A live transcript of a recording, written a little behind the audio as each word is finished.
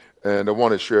And I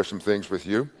want to share some things with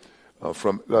you.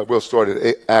 We'll start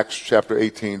at Acts chapter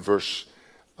 18, verse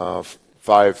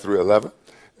 5 through 11.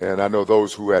 And I know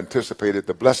those who anticipated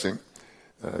the blessing,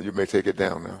 you may take it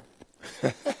down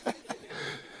now.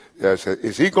 Yes,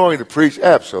 is he going to preach?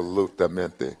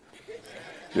 Absolutamente.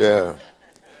 Yeah,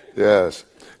 yes.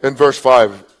 In verse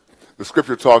 5, the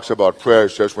scripture talks about prayer. It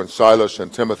says, when Silas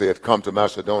and Timothy had come to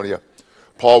Macedonia,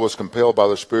 Paul was compelled by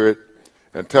the Spirit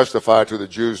and testified to the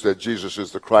Jews that Jesus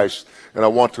is the Christ. And I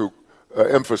want to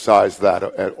emphasize that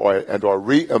or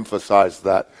re-emphasize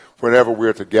that whenever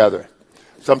we're together.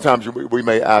 Sometimes we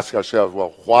may ask ourselves,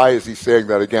 well, why is he saying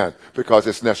that again? Because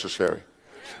it's necessary.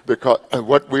 Because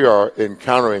what we are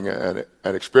encountering and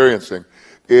experiencing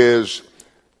is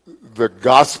the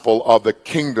gospel of the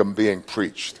kingdom being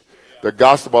preached. The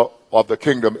gospel of the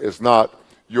kingdom is not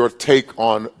your take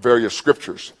on various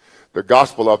scriptures. The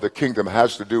gospel of the kingdom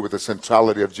has to do with the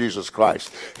centrality of Jesus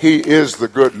Christ. He is the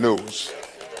good news.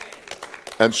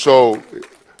 And so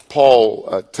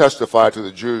Paul testified to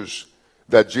the Jews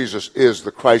that Jesus is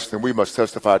the Christ, and we must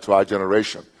testify to our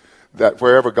generation that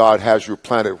wherever God has you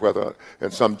planted, whether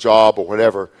in some job or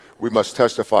whatever, we must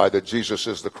testify that Jesus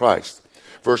is the Christ.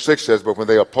 Verse 6 says, but when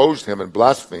they opposed him and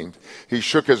blasphemed, he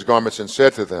shook his garments and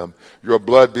said to them, your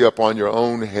blood be upon your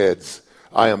own heads.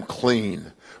 I am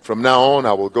clean. From now on,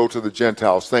 I will go to the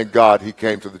Gentiles. Thank God he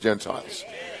came to the Gentiles.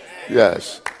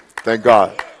 Yes, thank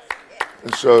God.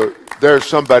 And so there's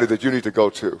somebody that you need to go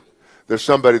to. There's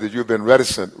somebody that you've been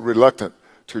reluctant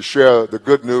to share the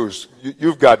good news.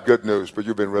 You've got good news, but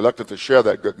you've been reluctant to share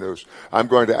that good news. I'm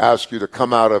going to ask you to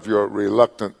come out of your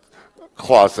reluctant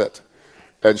closet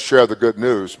and share the good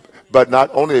news, but not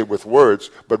only with words,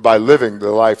 but by living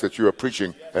the life that you are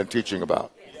preaching and teaching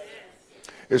about.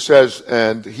 It says,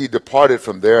 and he departed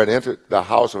from there and entered the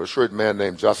house of a certain man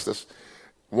named Justus,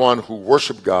 one who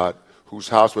worshiped God, whose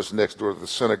house was next door to the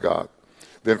synagogue.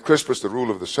 Then Crispus, the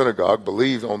ruler of the synagogue,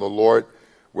 believed on the Lord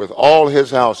with all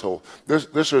his household.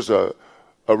 This is a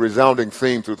resounding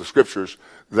theme through the scriptures,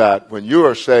 that when you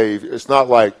are saved, it's not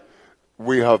like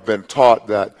we have been taught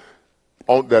that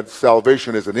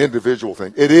salvation is an individual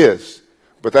thing. It is,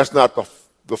 but that's not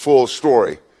the full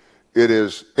story. It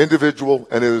is individual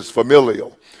and it is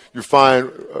familial. You find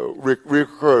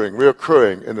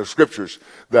reoccurring in the scriptures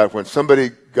that when somebody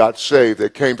got saved, they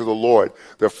came to the Lord,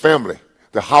 their family,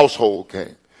 the household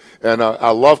came. And I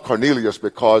love Cornelius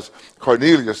because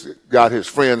Cornelius got his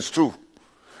friends too.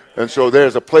 And so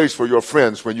there's a place for your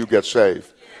friends when you get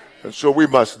saved. And so we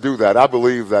must do that. I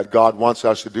believe that God wants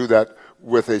us to do that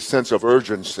with a sense of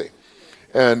urgency.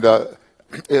 And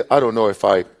I don't know if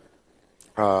I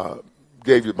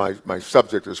gave you my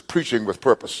subject is preaching with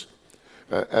purpose.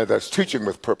 And that's teaching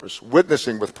with purpose,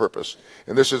 witnessing with purpose.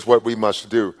 And this is what we must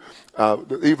do.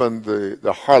 Even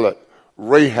the harlot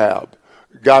Rahab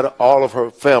got all of her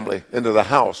family into the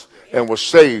house and was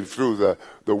saved through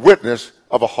the witness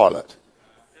of a harlot.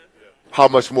 How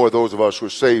much more those of us who are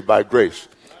saved by grace?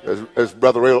 As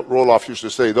Brother Roloff used to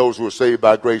say, those who are saved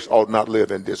by grace ought not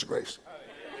live in disgrace.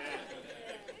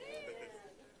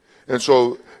 And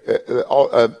so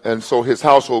his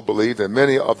household believed, and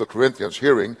many of the Corinthians,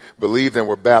 hearing, believed and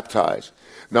were baptized.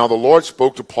 Now the Lord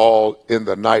spoke to Paul in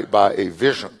the night by a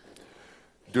vision.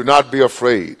 Do not be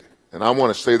afraid. And I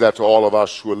want to say that to all of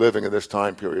us who are living in this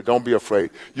time period. Don't be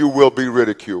afraid. You will be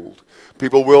ridiculed.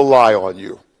 People will lie on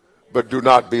you. But do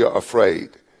not be afraid.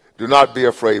 Do not be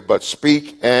afraid, but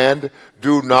speak and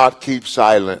do not keep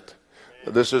silent.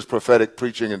 This is prophetic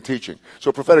preaching and teaching.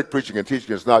 So prophetic preaching and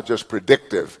teaching is not just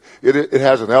predictive. It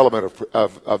has an element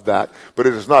of that, but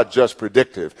it is not just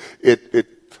predictive. It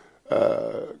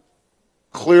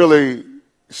clearly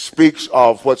speaks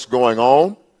of what's going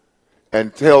on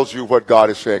and tells you what God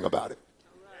is saying about it.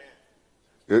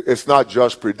 It's not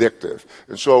just predictive.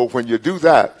 And so when you do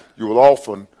that, you will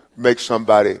often make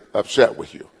somebody upset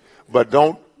with you. But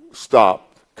don't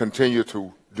stop. Continue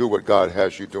to do what God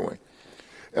has you doing.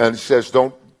 And it says,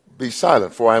 don't be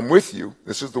silent, for I am with you.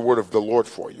 This is the word of the Lord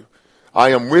for you. I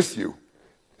am with you,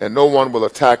 and no one will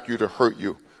attack you to hurt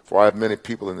you, for I have many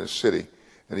people in this city.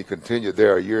 And he continued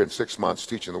there 1 year and 6 months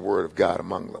teaching the word of God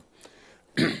among them.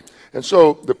 And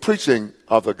so the preaching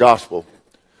of the gospel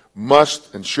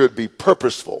must and should be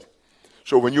purposeful.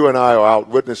 So when you and I are out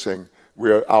witnessing, we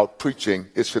are out preaching,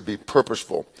 it should be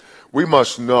purposeful. We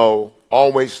must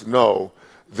always know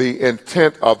the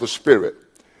intent of the Spirit.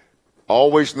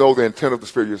 Always know the intent of the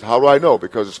Spirit. How do I know?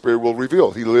 Because the Spirit will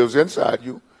reveal. He lives inside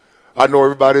you. I know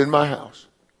everybody in my house.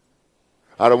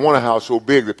 I don't want a house so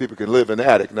big that people can live in the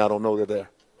attic and I don't know they're there.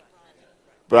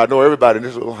 But I know everybody in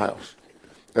this little house.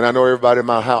 And I know everybody in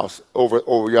my house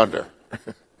over yonder.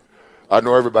 I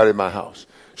know everybody in my house.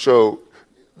 So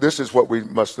this is what we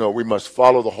must know. We must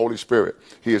follow the Holy Spirit.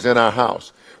 He is in our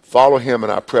house. Follow him in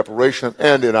our preparation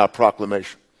and in our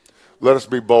proclamation. Let us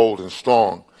be bold and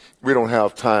strong. We don't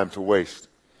have time to waste.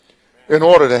 In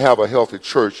order to have a healthy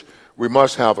church, we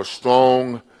must have a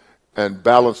strong and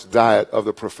balanced diet of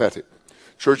the prophetic.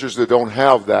 Churches that don't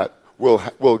have that will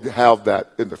have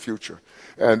that in the future.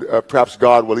 And perhaps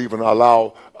God will even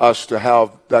allow us to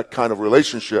have that kind of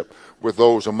relationship with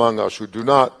those among us who do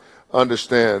not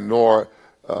understand nor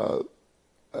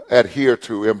adhere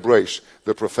to embrace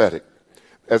the prophetic.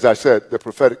 As I said, the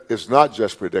prophetic is not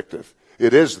just predictive.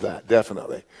 It is that,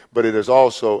 definitely. But it is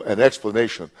also an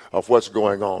explanation of what's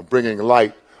going on, bringing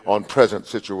light on present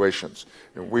situations.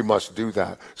 And we must do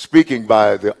that. Speaking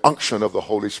by the unction of the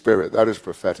Holy Spirit, that is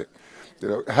prophetic. You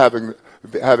know,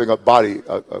 having a body,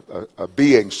 a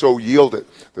being so yielded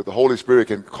that the Holy Spirit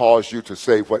can cause you to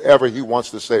say whatever he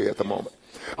wants to say at the moment.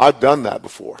 I've done that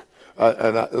before.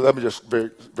 Let me just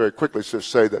very, very quickly just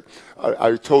say that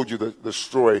I told you the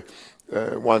story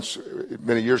once,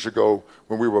 many years ago,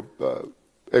 when we were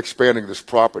expanding this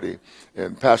property,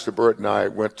 and Pastor Burt and I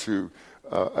went to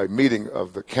a meeting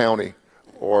of the county,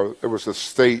 or it was the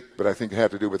state, but I think it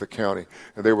had to do with the county,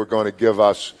 and they were going to give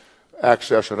us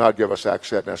access or not give us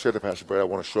access. And I said to Pastor Burt, I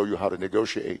want to show you how to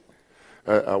negotiate.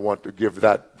 I want to give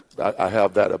that. I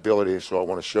have that ability, so I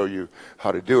want to show you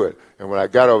how to do it. And when I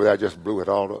got over there, I just blew it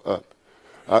all up.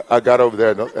 I got over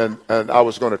there, and I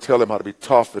was going to tell him how to be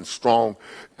tough and strong.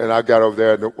 And I got over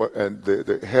there, and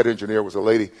the head engineer was a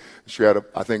lady. She had,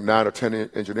 I think, 9 or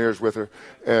 10 engineers with her,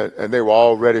 and they were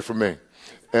all ready for me.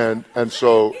 And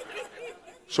so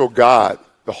God,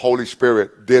 the Holy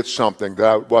Spirit, did something that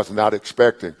I was not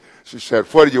expecting. She said,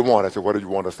 "What do you want?" I said, "What do you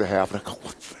want us to have?" And I go,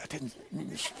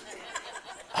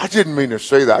 I didn't mean to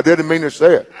say that. I didn't mean to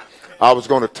say it. I was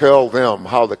going to tell them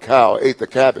how the cow ate the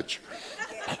cabbage.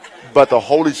 But the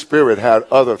Holy Spirit had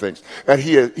other things. And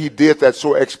he did that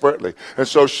so expertly. And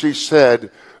so she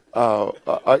said,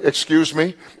 excuse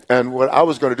me. And what I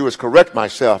was going to do is correct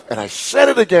myself. And I said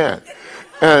it again.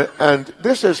 And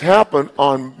this has happened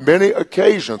on many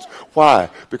occasions. Why?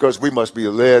 Because we must be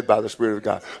led by the Spirit of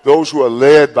God. Those who are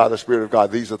led by the Spirit of God,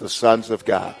 these are the sons of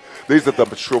God. These are the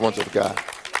mature ones of God.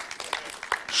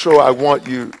 So I want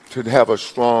you to have a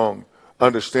strong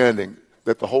understanding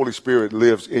that the Holy Spirit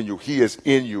lives in you. He is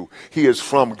in you. He is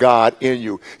from God in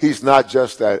you. He's not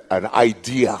just an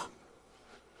idea.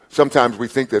 Sometimes we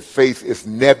think that faith is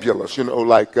nebulous,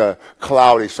 like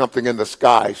cloudy, something in the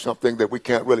sky, something that we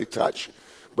can't really touch.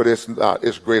 But it's not.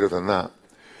 It's greater than that.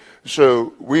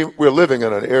 So we're living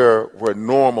in an era where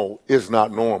normal is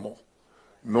not normal.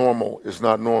 Normal is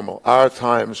not normal. Our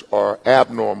times are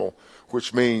abnormal,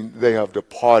 which means they have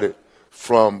departed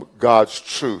from God's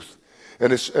truth.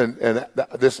 And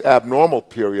this abnormal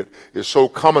period is so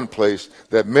commonplace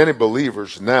that many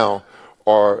believers now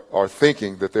are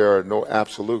thinking that there are no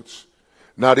absolutes.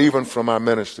 Not even from our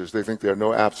ministers. They think there are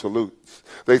no absolutes.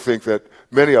 They think that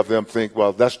many of them think,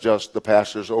 well, that's just the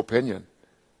pastor's opinion.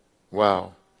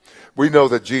 Wow. We know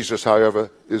that Jesus,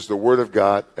 however, is the Word of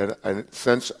God. And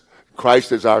since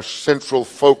Christ is our central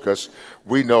focus,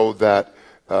 we know that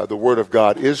the Word of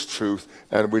God is truth,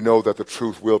 and we know that the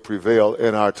truth will prevail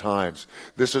in our times.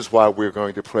 This is why we're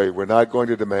going to pray. We're not going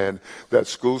to demand that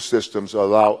school systems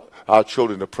allow our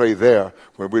children to pray there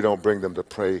when we don't bring them to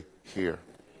pray here.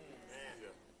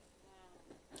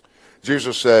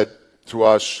 Jesus said to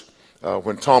us,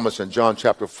 when Thomas in John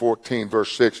chapter 14,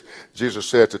 verse 6, Jesus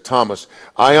said to Thomas,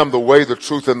 "I am the way, the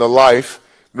truth, and the life.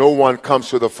 No one comes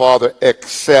to the Father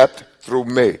except through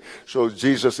me." So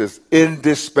Jesus is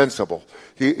indispensable.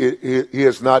 He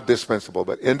is not dispensable,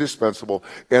 but indispensable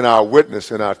in our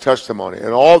witness, in our testimony.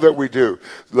 In all that we do,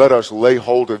 let us lay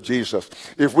hold of Jesus.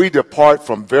 If we depart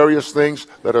from various things,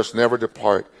 let us never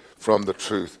depart from the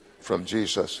truth, from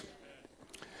Jesus.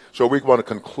 So we want to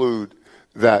conclude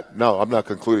that, no, I'm not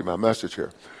concluding my message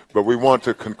here, but we want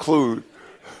to conclude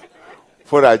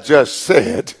what I just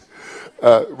said.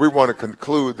 We want to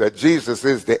conclude that Jesus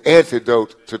is the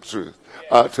antidote to truth,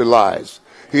 to lies.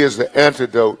 He is the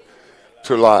antidote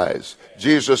to lies.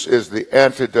 Jesus is the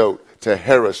antidote to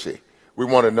heresy. We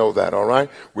want to know that, all right?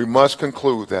 We must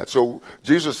conclude that. So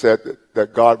Jesus said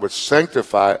that God would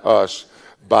sanctify us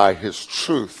by his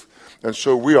truth. And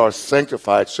so we are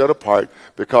sanctified, set apart,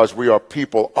 because we are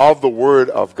people of the Word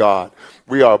of God.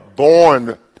 We are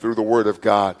born through the Word of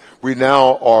God. We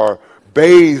now are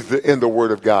bathed in the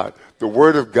Word of God. The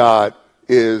Word of God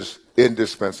is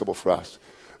indispensable for us.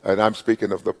 And I'm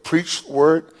speaking of the preached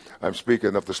Word. I'm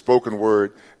speaking of the spoken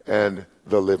Word and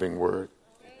the living Word,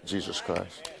 Jesus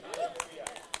Christ.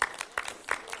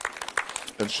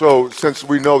 And so, since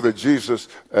we know that Jesus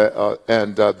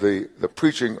and the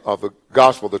preaching of the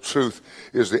gospel, the truth,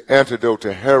 is the antidote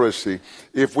to heresy,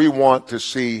 if we want to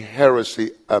see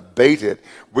heresy abated,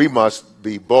 we must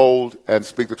be bold and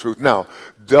speak the truth. Now,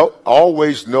 don't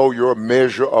always know your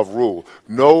measure of rule.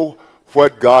 Know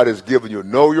what God has given you.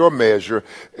 Know your measure.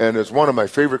 And as one of my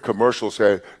favorite commercials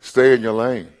said, stay in your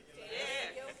lane.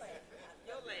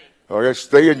 Okay,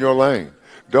 stay in your lane.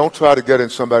 Don't try to get in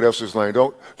somebody else's lane.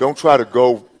 Don't try to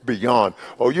go beyond.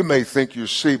 Oh, you may think you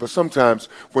see, but sometimes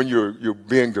when you're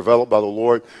being developed by the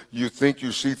Lord, you think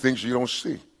you see things you don't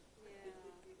see.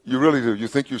 You really do. You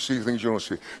think you see things you don't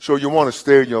see. So you want to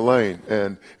stay in your lane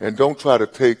and don't try to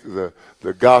take the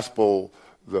gospel,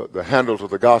 the handle of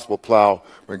the gospel plow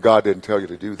when God didn't tell you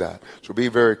to do that. So be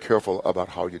very careful about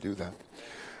how you do that.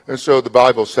 And so the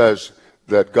Bible says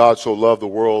that God so loved the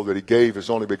world that he gave his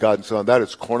only begotten Son. That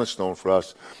is cornerstone for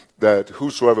us, that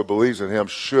whosoever believes in him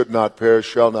should not perish,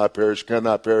 shall not perish,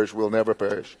 cannot perish, will never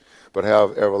perish, but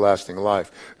have everlasting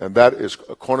life. And that is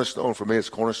a cornerstone for me. It's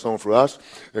a cornerstone for us.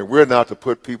 And we're not to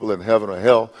put people in heaven or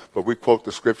hell, but we quote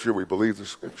the Scripture. We believe the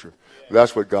Scripture.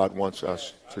 That's what God wants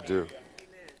us to do.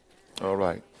 All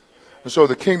right. And so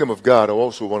the kingdom of God, I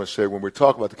also want to say, when we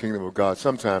talk about the kingdom of God,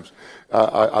 sometimes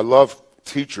I love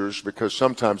teachers because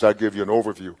sometimes I give you an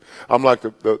overview. I'm like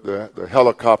the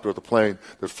helicopter or the plane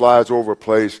that flies over a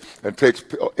place and takes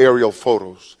aerial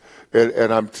photos.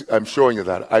 And I'm showing you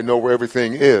that. I know where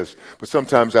everything is, but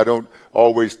sometimes I don't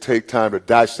always take time to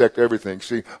dissect everything.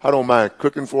 See, I don't mind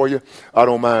cooking for you. I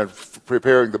don't mind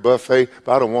preparing the buffet,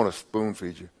 but I don't want to spoon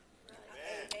feed you.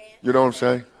 You know what I'm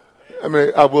saying? I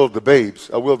mean, I will the babes,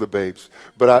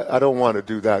 but I don't want to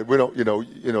do that. We don't,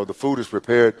 the food is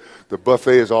prepared, the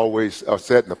buffet is always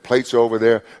set, and the plates are over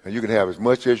there, and you can have as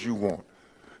much as you want,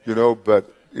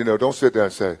 but don't sit there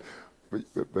and say,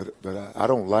 but I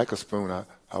don't like a spoon,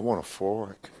 I want a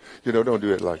fork. Don't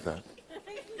do it like that.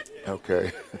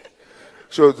 Okay.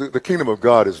 So the kingdom of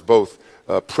God is both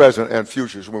present and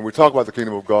future. So when we talk about the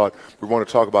kingdom of God, we want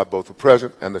to talk about both the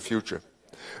present and the future.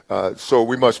 So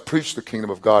we must preach the kingdom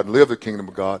of God, live the kingdom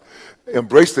of God,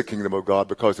 embrace the kingdom of God,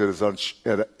 because it is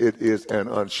an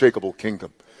unshakable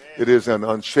kingdom. It is an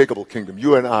unshakable kingdom.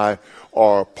 You and I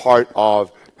are part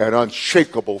of an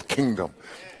unshakable kingdom.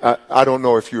 I don't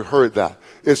know if you heard that.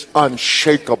 It's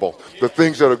unshakable. The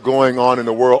things that are going on in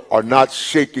the world are not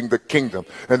shaking the kingdom,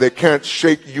 and they can't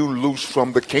shake you loose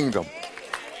from the kingdom.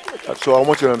 So I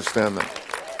want you to understand that.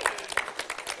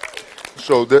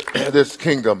 So this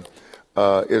kingdom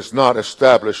is not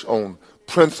established on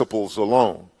principles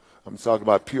alone. I'm talking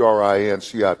about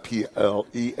P-R-I-N-C-I-P-L-E-S.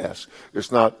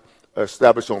 It's not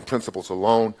established on principles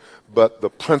alone, but the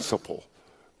principle,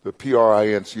 the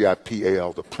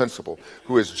P-R-I-N-C-I-P-A-L, the principle,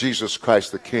 who is Jesus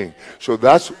Christ the King. So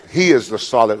he is the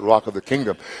solid rock of the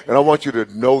kingdom. And I want you to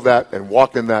know that and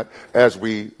walk in that as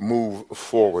we move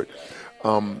forward.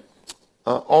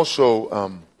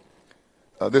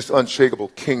 This unshakable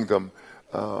kingdom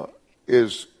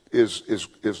is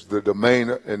the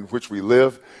domain in which we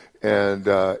live, and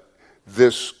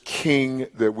this King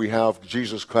that we have,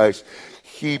 Jesus Christ,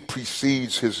 he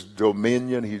precedes his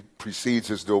dominion, he precedes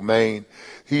his domain.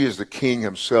 He is the King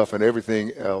himself, and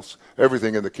everything else,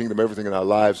 everything in the kingdom, everything in our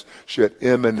lives should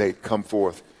come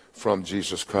forth from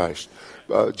Jesus Christ.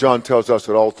 John tells us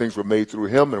that all things were made through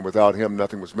him, and without him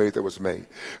nothing was made that was made.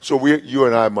 So you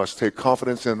and I must take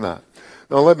confidence in that.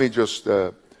 Now let me just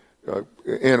end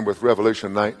with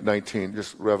Revelation 19,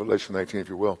 just Revelation 19, if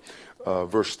you will,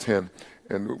 verse 10,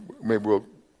 and maybe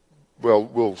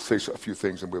we'll say a few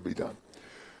things and we'll be done.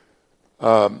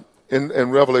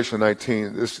 In Revelation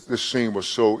 19, this scene was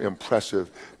so impressive.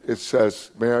 It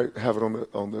says, may I have it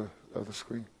on the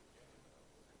screen?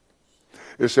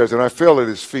 It says, and I fell at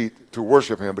his feet to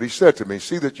worship him, but he said to me,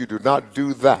 see that you do not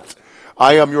do that.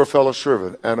 I am your fellow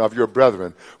servant and of your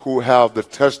brethren who have the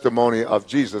testimony of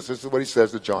Jesus. This is what he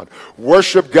says to John.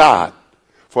 Worship God,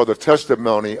 for the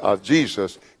testimony of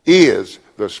Jesus is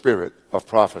the spirit of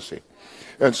prophecy.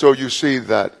 And so you see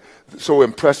that so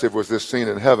impressive was this scene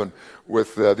in heaven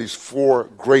with these four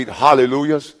great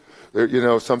hallelujahs.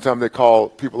 Sometimes they call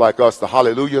people like us the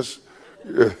hallelujahs.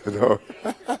 The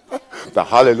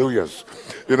hallelujahs.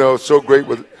 So great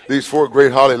with these four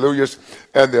great hallelujahs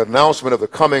and the announcement of the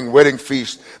coming wedding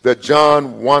feast that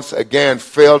John once again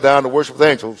fell down to worship the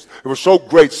angels. It was so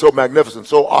great, so magnificent,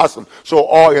 so awesome, so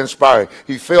awe-inspiring.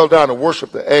 He fell down to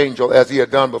worship the angel as he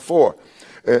had done before.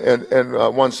 In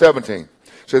 1:17.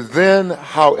 So then,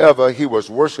 however, he was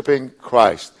worshiping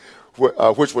Christ,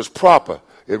 which was proper.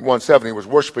 In 1:7, he was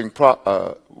worshiping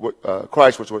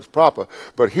Christ, which was proper.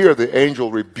 But here the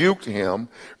angel rebuked him,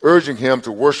 urging him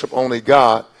to worship only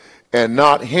God and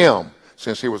not him.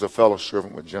 since he was a fellow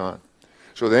servant with John.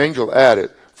 So the angel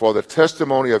added, for the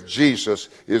testimony of Jesus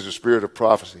is the spirit of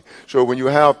prophecy. So when you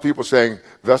have people saying,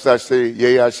 thus I say,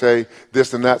 yea, I say,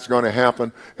 this and that's going to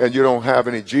happen, and you don't have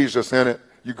any Jesus in it,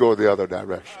 you go the other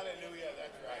direction.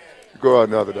 You go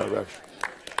another direction.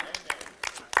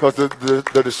 Because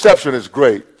the deception is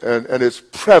great, and it's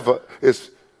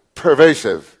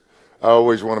pervasive. I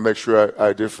always want to make sure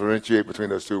I differentiate between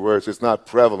those two words. It's not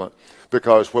prevalent,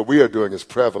 because what we are doing is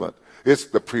prevalent. It's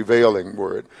the prevailing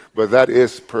word, but that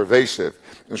is pervasive.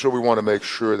 And so we want to make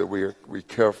sure that we're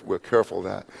careful of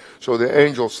that. So the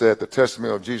angel said the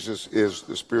testimony of Jesus is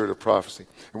the spirit of prophecy.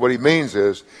 And what he means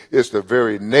is, it's the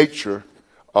very nature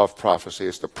of prophecy.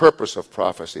 It's the purpose of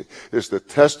prophecy. It's to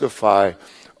testify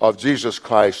of Jesus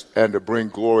Christ and to bring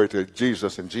glory to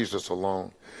Jesus and Jesus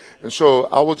alone. And so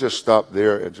I will just stop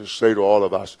there and just say to all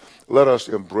of us, let us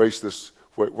embrace this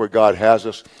where God has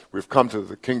us. We've come to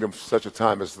the kingdom for such a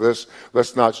time as this.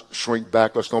 Let's not shrink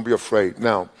back. Let's don't be afraid.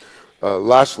 Now,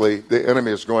 lastly, the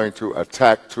enemy is going to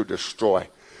attack to destroy.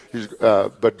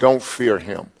 But don't fear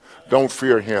him. Don't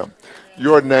fear him.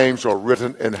 Your names are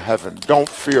written in heaven. Don't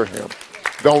fear him.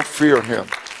 Don't fear him.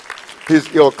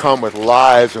 He'll come with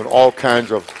lies and all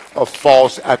kinds of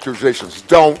false accusations.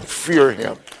 Don't fear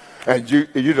him. And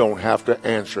you don't have to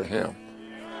answer him.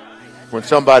 When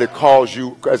somebody calls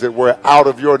you, as it were, out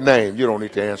of your name, you don't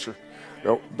need to answer.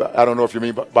 I don't know if you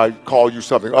mean by call you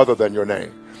something other than your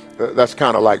name. That's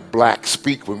kind of like black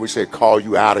speak when we say call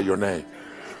you out of your name.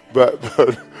 But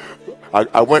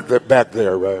I went back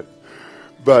there, right?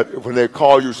 But when they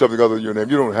call you something other than your name,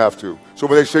 you don't have to. So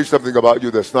when they say something about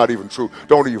you that's not even true,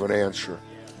 don't even answer.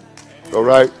 All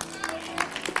right?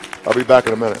 I'll be back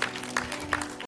in a minute.